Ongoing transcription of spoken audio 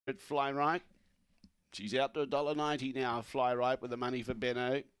Fly Right. She's out to $1.90 now. Fly Right with the money for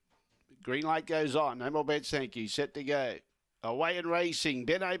Benno. Green light goes on. No more bets, thank you. Set to go. Away and racing.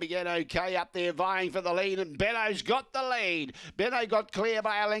 Benno began okay up there, vying for the lead, and Benno's got the lead. Benno got clear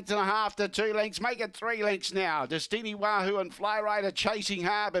by 1.5 to 2 lengths. Make it 3 lengths now. Destiny Wahoo and Fly Right are chasing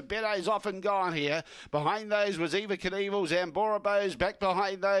hard, but Benno's off and gone here. Behind those was Eva Knievel, Zambora Bose. Back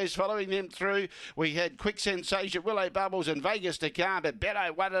behind those, following them through, we had Quick Sensation, Willow Bubbles, and Vegas to come, but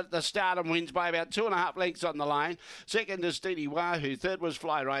Benno won at the start and wins by about 2.5 lengths on the line. Second, Destiny Wahoo. Third was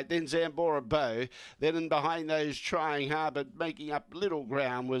Fly Right, then Zambora Bow. Then in behind those, trying hard, but making up little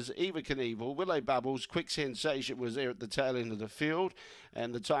ground was Eva Knievel. Willow Bubbles, Quick Sensation was there at the tail end of the field,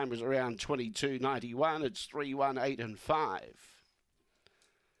 and the time was around 22.91. It's 3, 1, 8 and 5.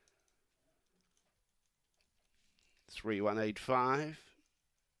 3, 1, 8, 5.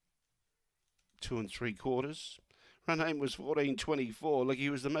 2 3/4. Run home was 14.24. Look, he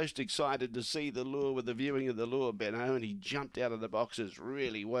was the most excited to see the lure with the viewing of the lure, Benno, and he jumped out of the boxes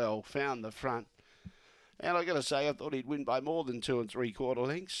really well, found the front. And I've got to say, I thought he'd win by more than 2 3/4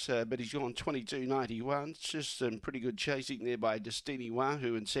 lengths, but he's gone 22.91. It's just some pretty good chasing there by Destiny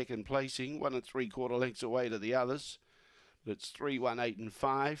Wahoo in second placing, 1 3/4 lengths away to the others. But it's 3, 1, 8 and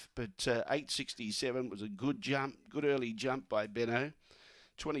 5. But 8.67 was a good jump, good early jump by Benno.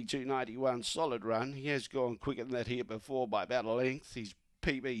 22.91, solid run. He has gone quicker than that here before by about a length. His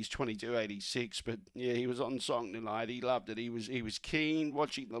PB's 22.86, but yeah, he was on song tonight. He loved it. He was keen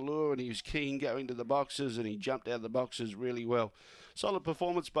watching the lure, and he was keen going to the boxes, and he jumped out of the boxes really well. Solid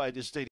performance by Destiny.